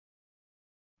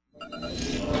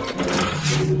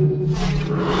Dude,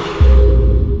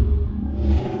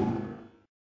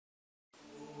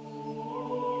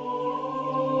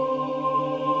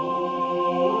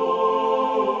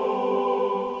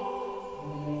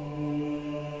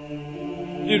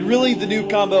 really? The new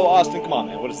combo? Austin, come on,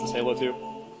 man. What is this, Halo 2?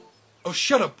 Oh,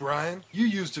 shut up, Bryan. You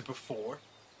used it before.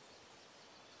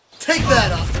 Take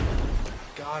that, Austin!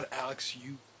 God, Alex,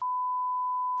 you...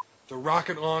 The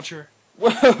rocket launcher.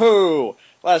 Whoa!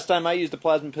 Last time I used a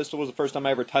plasma pistol was the first time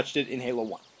I ever touched it in Halo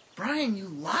 1. Bryan, you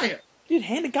liar! Dude,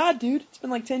 hand to God, dude. It's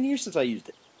been like 10 years since I used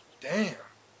it. Damn.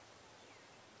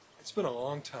 It's been a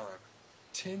long time.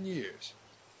 10 years.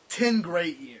 10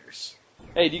 great years.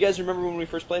 Hey, do you guys remember when we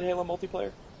first played Halo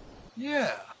multiplayer?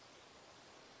 Yeah.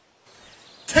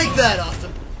 Take that,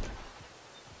 Austin!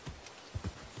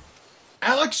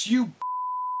 Alex, you...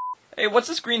 Hey, what's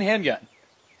this green handgun?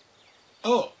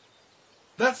 Oh,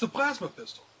 that's the plasma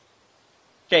pistol.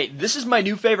 Okay, this is my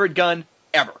new favorite gun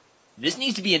ever. This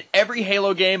needs to be in every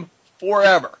Halo game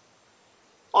forever.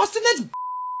 Austin, that's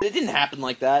it didn't happen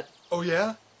like that. Oh,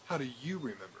 yeah? How do you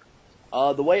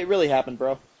remember? The way it really happened,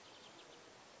 bro.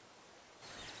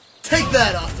 Take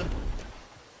that, Austin!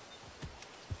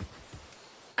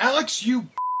 Alex, you...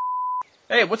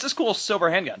 Hey, what's this cool silver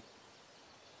handgun?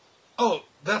 Oh,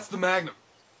 that's the Magnum.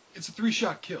 It's a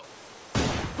 3-shot kill.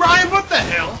 Bryan, what the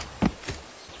hell?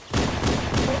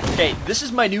 Okay, this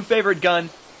is my new favorite gun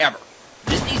ever.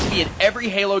 This needs to be in every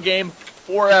Halo game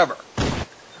forever.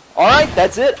 Alright,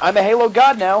 that's it. I'm a Halo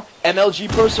god now. MLG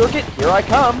Pro Circuit, here I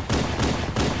come.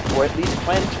 Or at least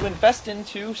plan to invest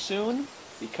into soon,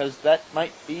 because that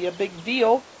might be a big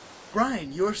deal.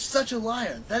 Bryan, you're such a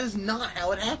liar. That is not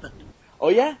how it happened. Oh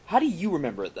yeah? How do you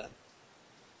remember it then?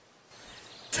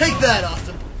 Take that,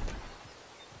 Austin!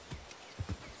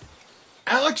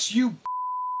 Alex, you...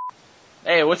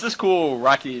 Hey, what's this cool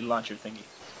rocket launcher thingy?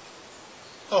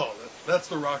 Oh, that's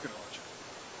the rocket launcher.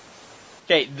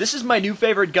 Okay, this is my new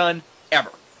favorite gun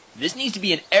ever. This needs to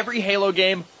be in every Halo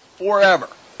game forever.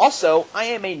 Also, I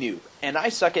am a noob, and I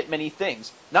suck at many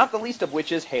things, not the least of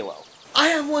which is Halo. I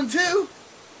have one too!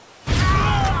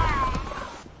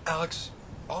 Alex,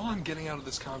 all I'm getting out of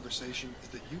this conversation is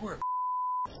that you are...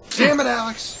 Damn it,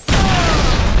 Alex!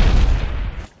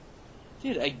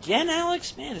 Dude, again,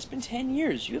 Alex? Man, it's been 10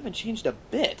 years. You haven't changed a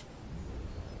bit.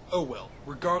 Oh well,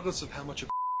 regardless of how much of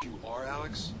you are,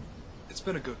 Alex, it's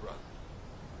been a good run.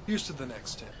 Here's to the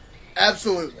next 10.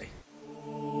 Absolutely.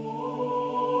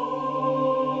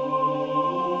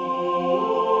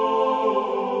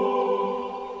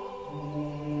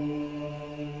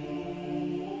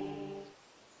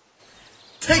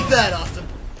 Take that, Austin!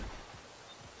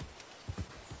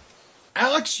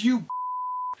 Alex, you...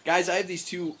 Guys, I have these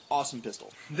two awesome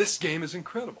pistols. This game is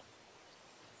incredible.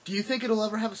 Do you think it'll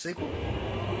ever have a sequel?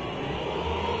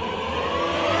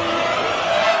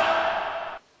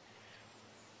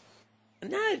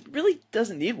 Nah, it really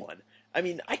doesn't need one. I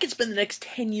mean, I could spend the next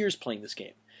 10 years playing this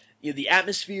game. You know, the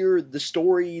atmosphere, the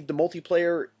story, the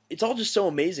multiplayer, it's all just so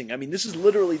amazing. I mean, this is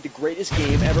literally the greatest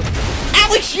game ever.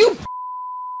 Alex, you...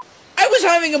 I was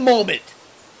having a moment!